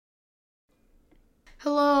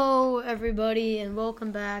Hello, everybody, and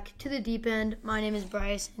welcome back to the Deep End. My name is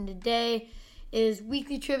Bryce, and today is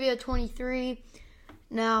Weekly Trivia 23.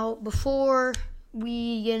 Now, before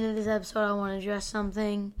we get into this episode, I want to address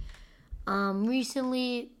something.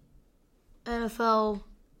 Recently, NFL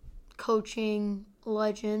coaching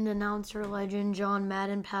legend, announcer legend, John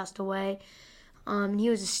Madden passed away. He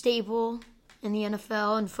was a staple in the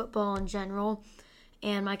NFL and football in general,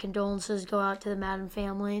 and my condolences go out to the Madden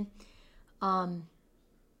family.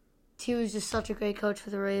 He was just such a great coach for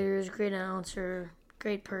the Raiders, great announcer,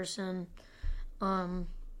 great person. I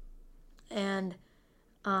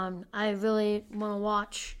really want to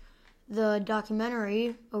watch the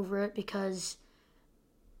documentary over it because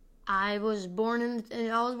I was born in the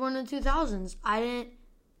 2000s. I didn't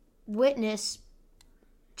witness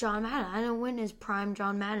John Madden. I didn't witness prime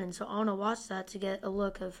John Madden, so I want to watch that to get a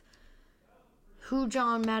look of who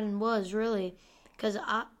John Madden was, really, because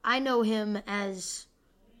I know him as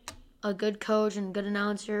a good coach and good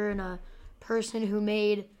announcer and a person who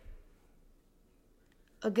made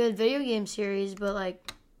a good video game series, but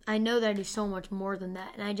I know that he's so much more than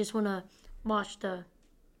that, and I just want to watch the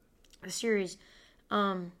series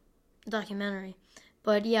documentary.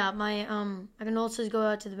 But yeah, my condolences go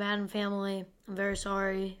out to the Madden family. I'm very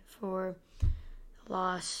sorry for the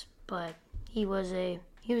loss, but he was a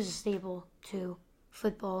staple to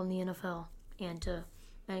football in the NFL and to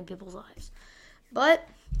many people's lives. But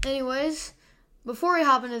anyways, before we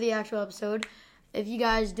hop into the actual episode, if you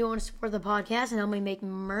guys do want to support the podcast and help me make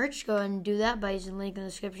merch, go ahead and do that by using the link in the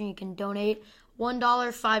description. You can donate $1,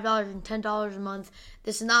 $5, and $10 a month.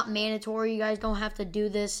 This is not mandatory. You guys don't have to do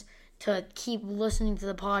this to keep listening to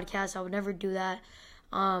the podcast. I would never do that.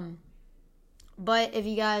 But if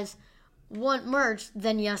you guys want merch,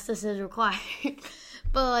 then yes, this is required.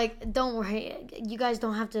 But don't worry. You guys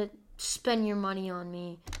don't have to spend your money on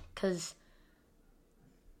me because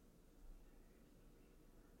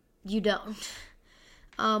you don't.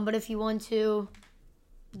 But if you want to,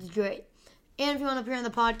 it's great. And if you want to appear on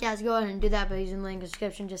the podcast, go ahead and do that by using the link in the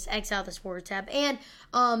description. Just X out the sports tab. And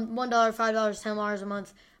 $1, $5, $10 a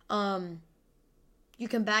month. You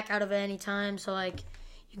can back out of it anytime. So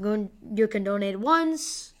you can donate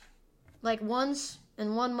once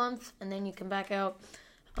in 1 month, and then you can back out.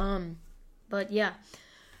 But yeah.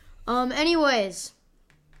 Anyways,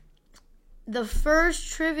 the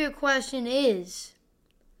first trivia question is,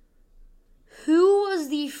 who was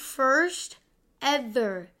the first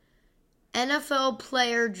ever NFL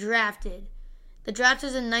player drafted? The draft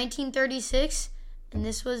was in 1936, and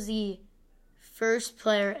this was the first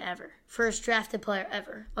drafted player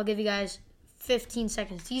ever. I'll give you guys 15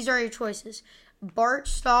 seconds. These are your choices: Bart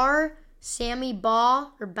Starr, Sammy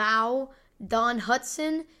Baugh, Don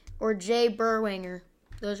Hutson, or Jay Berwanger.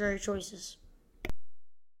 Those are your choices.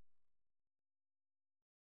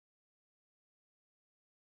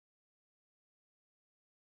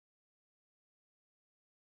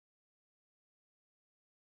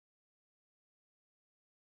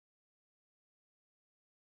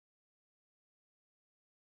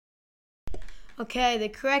 Okay, the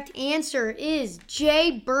correct answer is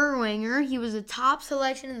Jay Berwanger. He was the top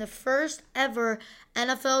selection in the first ever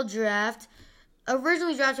NFL draft.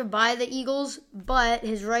 Originally drafted by the Eagles, but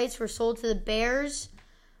his rights were sold to the Bears.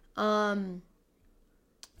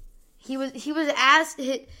 He was asked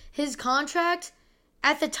his contract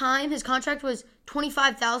at the time. His contract was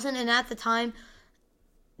 $25,000, and at the time,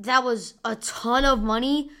 that was a ton of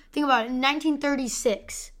money. Think about it, in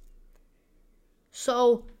 1936.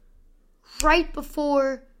 So right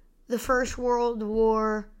before the First World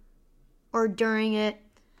War, or during it,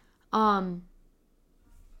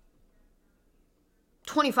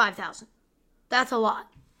 $25,000. That's a lot.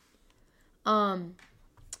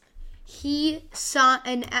 He signed,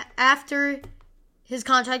 and after his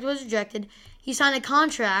contract was rejected, he signed a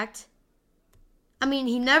contract.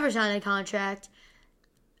 He never signed a contract,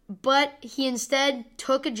 but he instead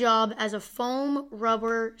took a job as a foam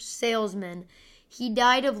rubber salesman. He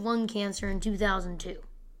died of lung cancer in 2002,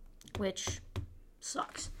 which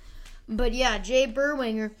sucks. But yeah, Jay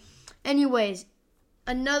Berwanger. Anyways,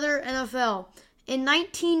 another NFL. In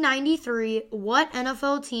 1993, what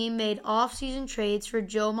NFL team made off-season trades for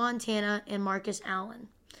Joe Montana and Marcus Allen?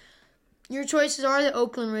 Your choices are the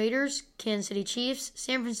Oakland Raiders, Kansas City Chiefs,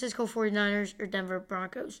 San Francisco 49ers, or Denver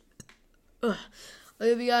Broncos. I'll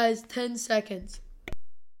give you guys 10 seconds.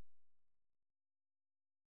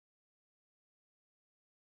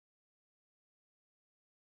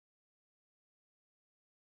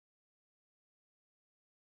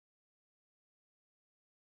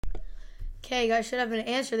 Okay, you guys should have an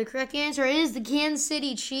answer. The correct answer is the Kansas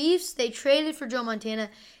City Chiefs. They traded for Joe Montana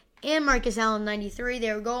and Marcus Allen 93.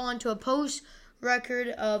 They would go on to a post record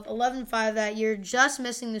of 11-5 that year, just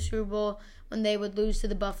missing the Super Bowl when they would lose to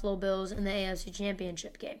the Buffalo Bills in the AFC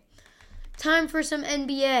Championship game. Time for some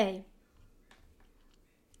NBA.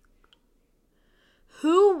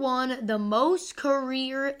 Who won the most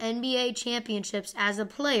career NBA championships as a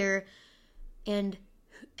player, and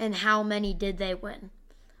how many did they win?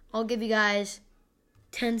 I'll give you guys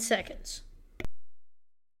 10 seconds.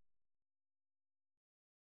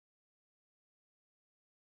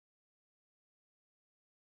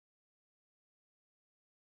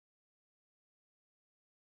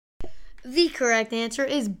 The correct answer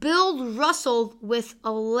is Bill Russell with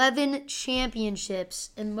 11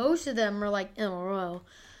 championships, and most of them are like in a row.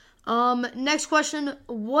 Next question.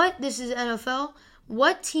 This is NFL.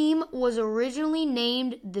 What team was originally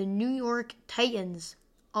named the New York Titans?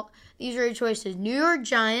 These are your choices: New York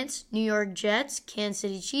Giants, New York Jets, Kansas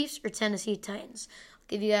City Chiefs, or Tennessee Titans. I'll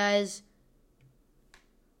give you guys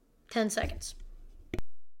 10 seconds.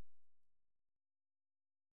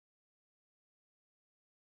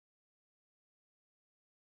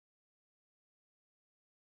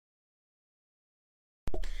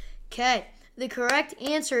 Okay, the correct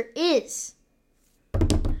answer is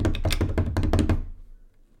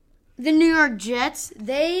the New York Jets.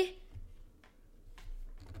 They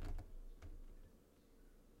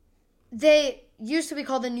used to be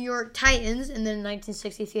called the New York Titans, and then in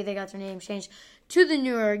 1963 they got their name changed to the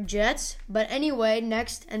New York Jets. But anyway,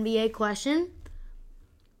 next NBA question.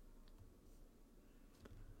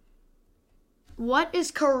 What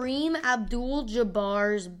is Kareem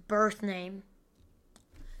Abdul-Jabbar's birth name?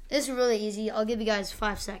 This is really easy. I'll give you guys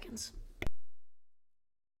 5 seconds.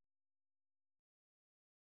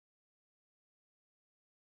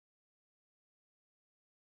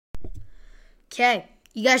 Okay,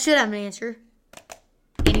 you guys should have an answer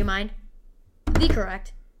in your mind. The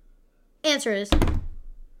correct answer is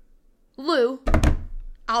Lou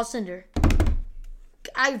Alcindor.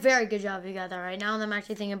 Very good job if you got that right. Now that I'm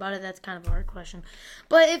actually thinking about it, that's kind of a hard question.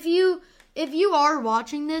 But if you are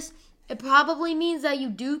watching this, it probably means that you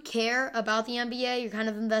do care about the NBA. You're kind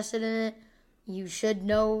of invested in it. You should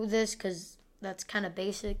know this because that's kind of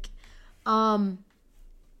basic.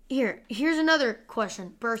 Here's another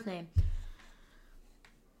question. Birth name.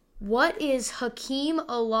 What is Hakeem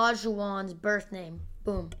Olajuwon's birth name?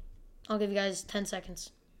 Boom. I'll give you guys 10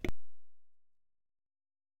 seconds.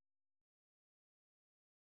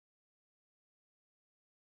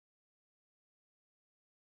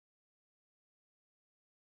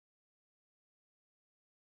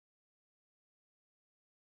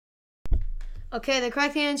 Okay, the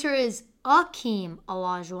correct answer is Akeem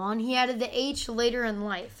Olajuwon. He added the H later in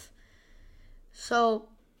life. So,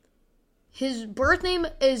 his birth name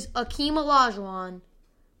is Akeem Olajuwon,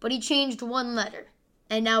 but he changed one letter.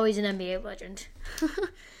 And now he's an NBA legend.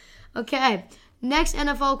 Okay, next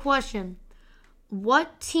NFL question.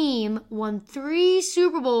 What team won 3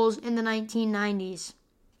 Super Bowls in the 1990s?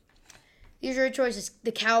 These are your choices.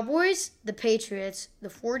 The Cowboys, the Patriots, the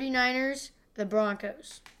 49ers, the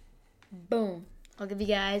Broncos. Boom. I'll give you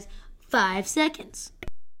guys 5 seconds.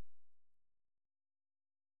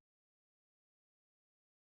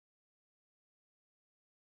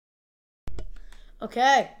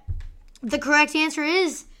 Okay. The correct answer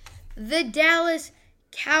is the Dallas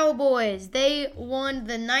Cowboys. They won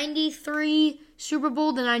the 93 Super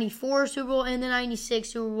Bowl, the 94 Super Bowl, and the 96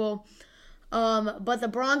 Super Bowl. But the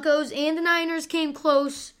Broncos and the Niners came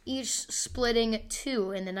close, each splitting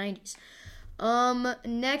 2 in the 90s.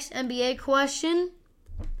 Next NBA question.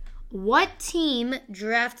 What team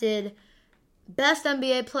drafted best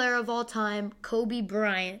NBA player of all time, Kobe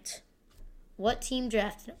Bryant? What team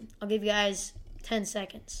drafted him? I'll give you guys 10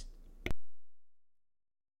 seconds.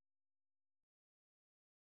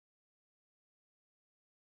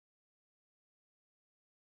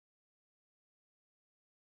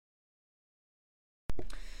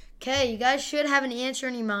 Okay, you guys should have an answer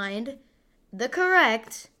in your mind. The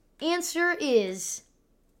correct answer is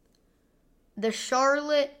the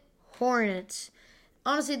Charlotte Hornets.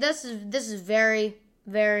 Honestly, this is very,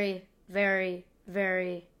 very, very,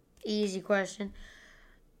 very easy question.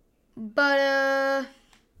 But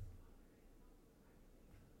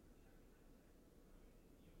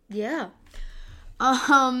yeah.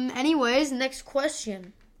 Anyways, next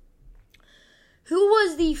question. Who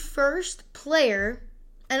was the first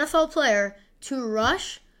NFL player to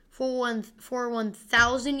rush for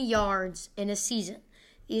 1,000 yards in a season?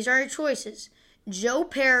 These are your choices: Joe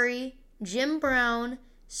Perry, Jim Brown,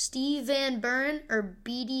 Steve Van Buren, or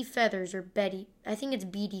B.D. Feathers, or Betty. I think it's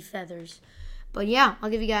B.D. Feathers. But yeah, I'll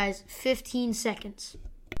give you guys 15 seconds.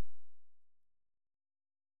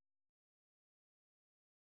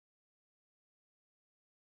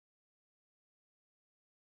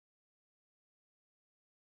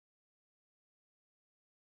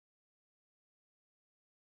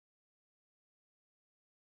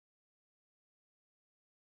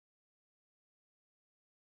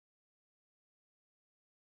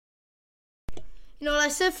 You know what? I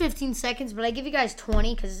said 15 seconds, but I give you guys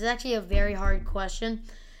 20 because it's actually a very hard question.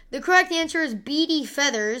 The correct answer is B.D.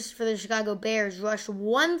 Feathers for the Chicago Bears rushed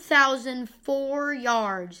 1,004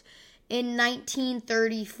 yards in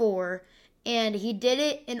 1934, and he did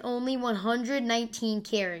it in only 119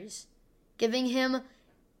 carries, giving him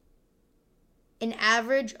an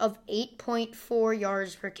average of 8.4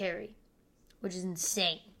 yards per carry, which is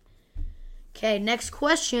insane. Okay, next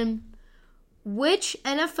question. Which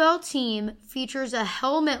NFL team features a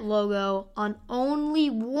helmet logo on only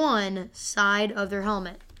one side of their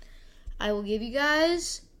helmet? I will give you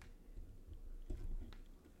guys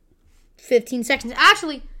 15 seconds.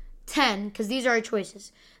 Actually, 10, because these are our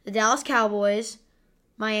choices. The Dallas Cowboys,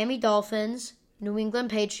 Miami Dolphins, New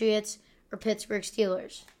England Patriots, or Pittsburgh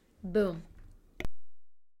Steelers. Boom.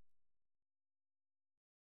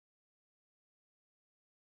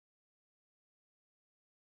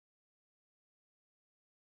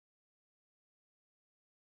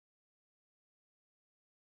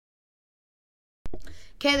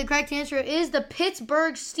 Okay, the correct answer is the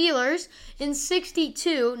Pittsburgh Steelers in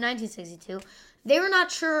 1962. They were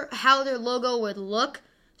not sure how their logo would look,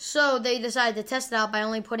 so they decided to test it out by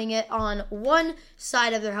only putting it on one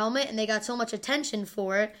side of their helmet, and they got so much attention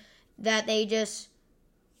for it that they just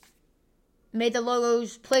made the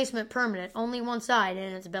logo's placement permanent. Only one side,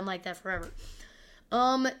 and it's been like that forever.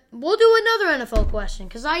 We'll do another NFL question,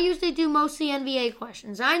 because I usually do mostly NBA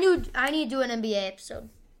questions. I need to do an NBA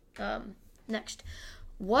episode. Next.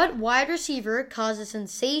 What wide receiver caused a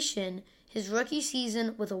sensation his rookie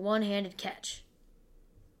season with a one-handed catch?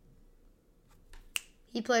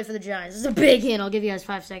 He played for the Giants. This is a big hint. I'll give you guys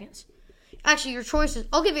 5 seconds. Actually, your choices.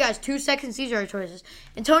 I'll give you guys 2 seconds. These are your choices.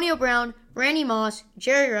 Antonio Brown, Randy Moss,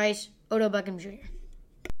 Jerry Rice, Odell Beckham Jr.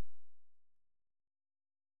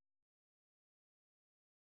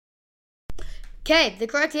 Okay, the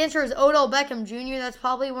correct answer is Odell Beckham Jr. That's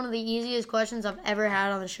probably one of the easiest questions I've ever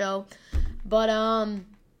had on the show. But,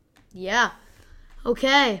 yeah.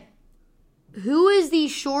 Okay. Who is the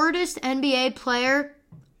shortest NBA player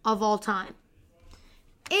of all time?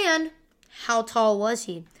 And how tall was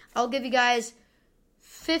he? I'll give you guys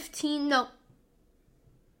 5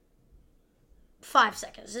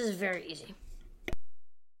 seconds. This is very easy.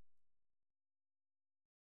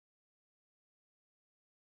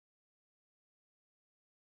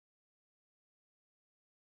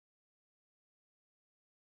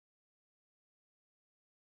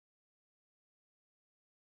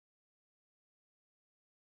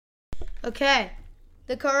 Okay,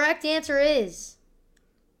 the correct answer is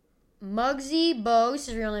Muggsy Bogues.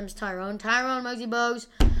 His real name is Tyrone Muggsy Bogues,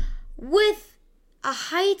 with a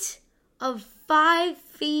height of 5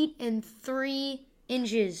 feet and 3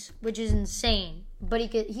 inches, which is insane. But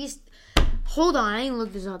hold on, I didn't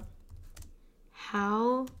look this up.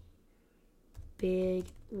 How big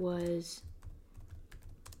was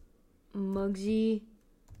Muggsy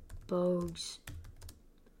Bogues'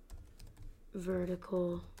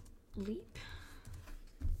 vertical leap?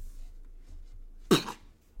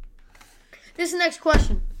 This is the next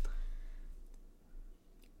question.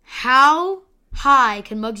 How high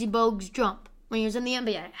can Muggsy Bogues jump when he was in the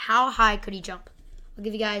NBA? How high could he jump? I'll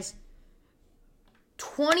give you guys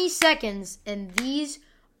 20 seconds, and these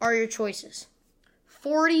are your choices.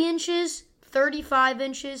 40 inches, 35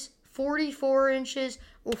 inches, 44 inches,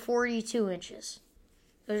 or 42 inches.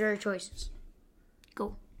 Those are your choices.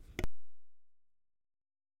 Go.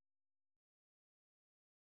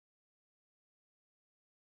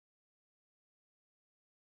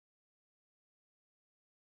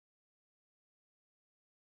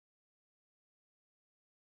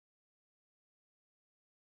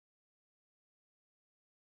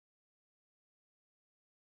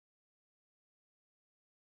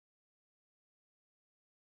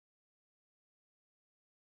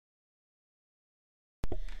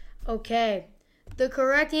 Okay, the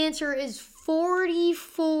correct answer is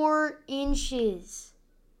 44 inches.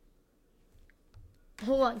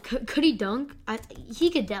 Hold on, could he dunk?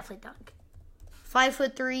 He could definitely dunk.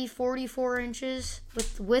 5'3", 44 inches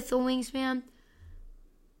with a wingspan.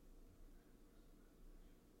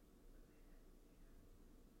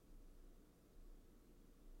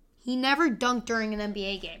 He never dunked during an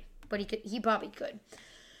NBA game, but he probably could.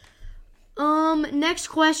 Next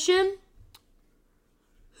question.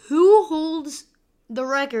 Who holds the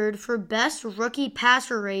record for best rookie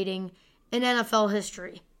passer rating in NFL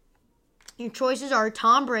history? Your choices are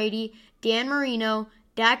Tom Brady, Dan Marino,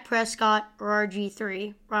 Dak Prescott, or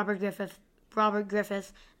RG3, Robert Griffith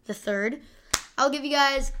III. I'll give you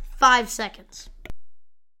guys 5 seconds.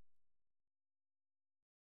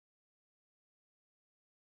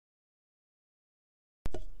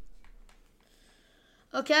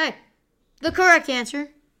 Okay. The correct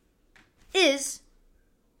answer is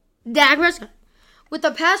Dak Prescott. With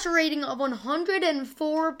a passer rating of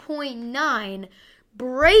 104.9,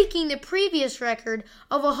 breaking the previous record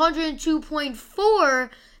of 102.4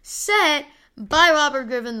 set by Robert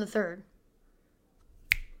Griffin III.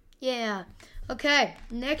 Yeah. Okay,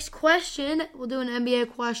 next question. We'll do an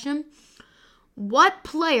NBA question. What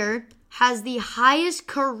player has the highest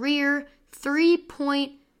career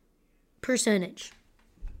three-point percentage?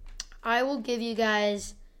 I will give you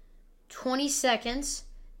guys 20 seconds.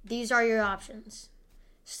 These are your options.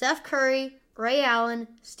 Steph Curry, Ray Allen,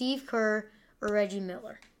 Steve Kerr, or Reggie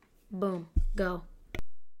Miller. Boom. Go.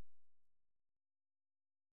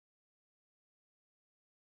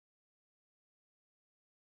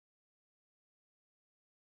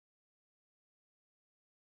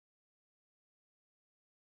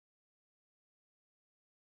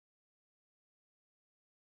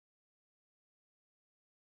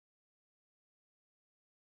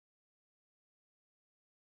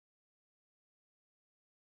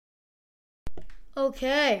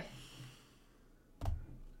 Okay.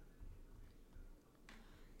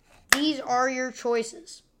 These are your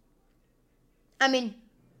choices. I mean,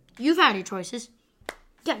 you've had your choices.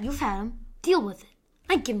 Yeah, you've had them. Deal with it.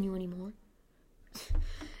 I ain't giving you any more.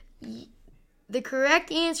 The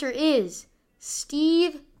correct answer is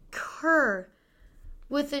Steve Kerr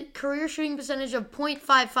with a career shooting percentage of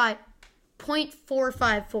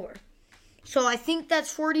 .454. So I think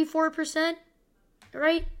that's 44%,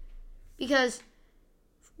 right? Because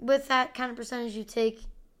with that kind of percentage, you take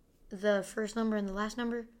the first number and the last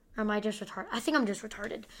number. Or am I just retarded? I think I'm just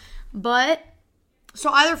retarded. But, so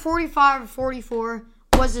either 45 or 44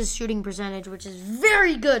 was his shooting percentage, which is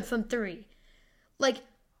very good from three. Like,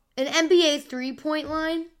 an NBA three-point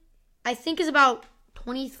line, I think is about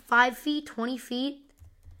 25 feet, 20 feet.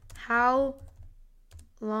 How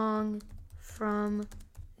long from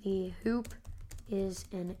the hoop is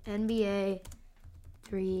an NBA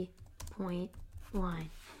three-point line?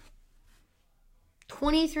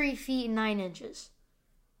 23 feet and 9 inches.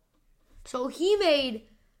 So he made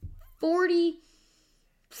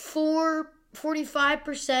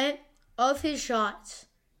 45% of his shots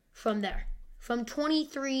from there. From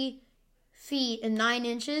 23 feet and 9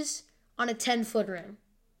 inches on a 10-foot rim.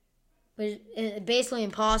 Which is basically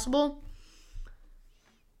impossible.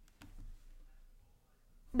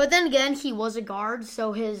 But then again, he was a guard,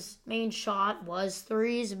 so his main shot was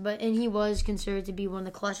threes, and he was considered to be one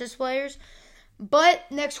of the clutchest players. But,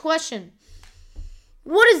 next question.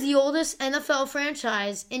 What is the oldest NFL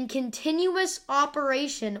franchise in continuous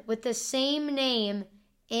operation with the same name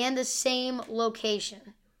and the same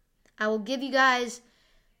location? I will give you guys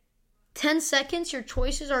 10 seconds. Your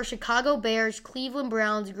choices are Chicago Bears, Cleveland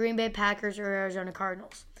Browns, Green Bay Packers, or Arizona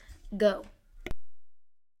Cardinals. Go.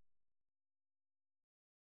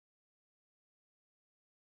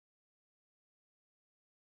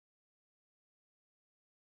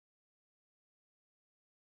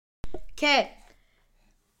 Okay.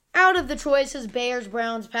 Out of the choices, Bears,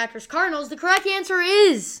 Browns, Packers, Cardinals, the correct answer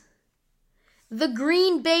is the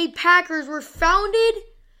Green Bay Packers were founded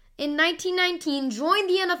in 1919, joined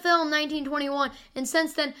the NFL in 1921, and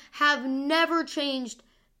since then have never changed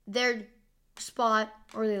their spot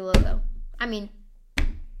or their logo. I mean,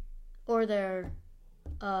 or their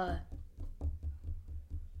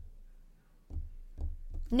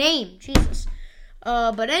name. Jesus.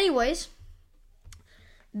 But anyways,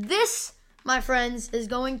 this, my friends, is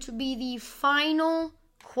going to be the final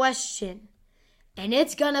question. And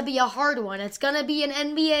it's going to be a hard one. It's going to be an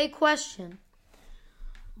NBA question.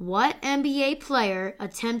 What NBA player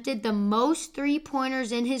attempted the most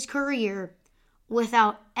three-pointers in his career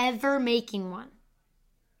without ever making one?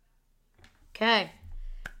 Okay.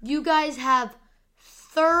 You guys have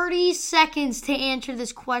 30 seconds to answer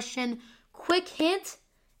this question. Quick hint,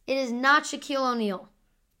 it is not Shaquille O'Neal.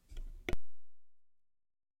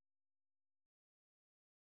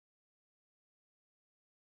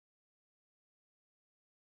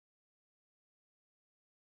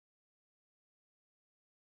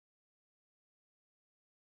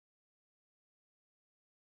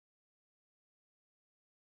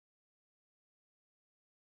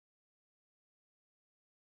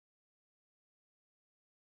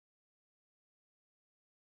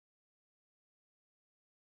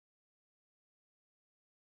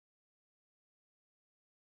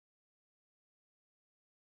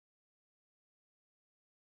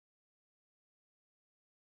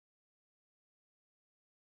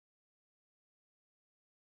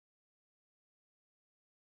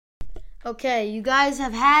 Okay, you guys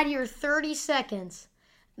have had your 30 seconds.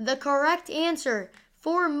 The correct answer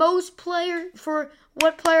For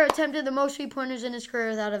what player attempted the most 3-pointers in his career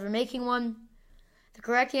without ever making one? The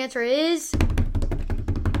correct answer is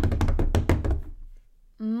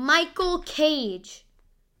Michael Cage.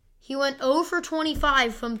 He went 0 for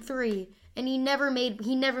 25 from 3, and he never made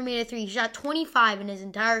a 3. He shot 25 in his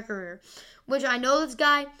entire career, which I know this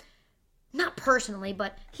guy, not personally,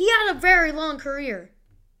 but he had a very long career,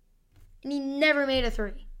 and he never made a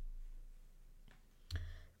 3.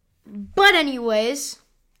 But anyways,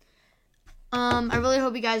 I really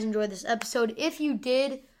hope you guys enjoyed this episode. If you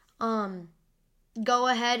did, go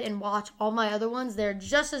ahead and watch all my other ones. They're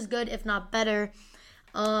just as good, if not better.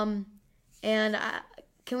 Can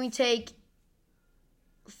we take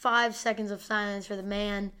 5 seconds of silence for the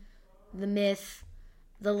man, the myth,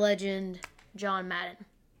 the legend, John Madden?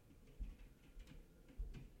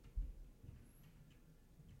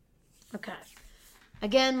 Okay.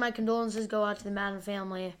 Again, my condolences go out to the Madden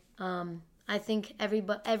family. I think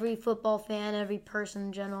every football fan, every person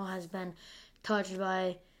in general has been touched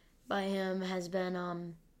by him, has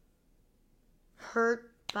been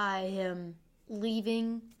hurt by him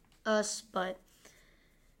leaving us. But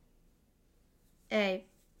hey,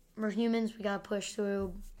 we're humans. We gotta push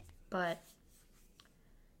through. But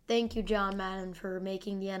thank you, John Madden, for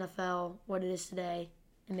making the NFL what it is today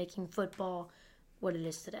and making football what it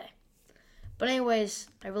is today. But anyways,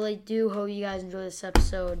 I really do hope you guys enjoy this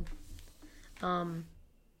episode. And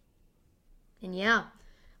yeah,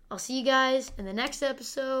 I'll see you guys in the next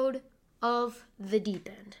episode of The Deep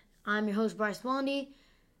End. I'm your host, Bryce Blondie,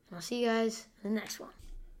 and I'll see you guys in the next one.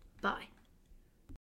 Bye.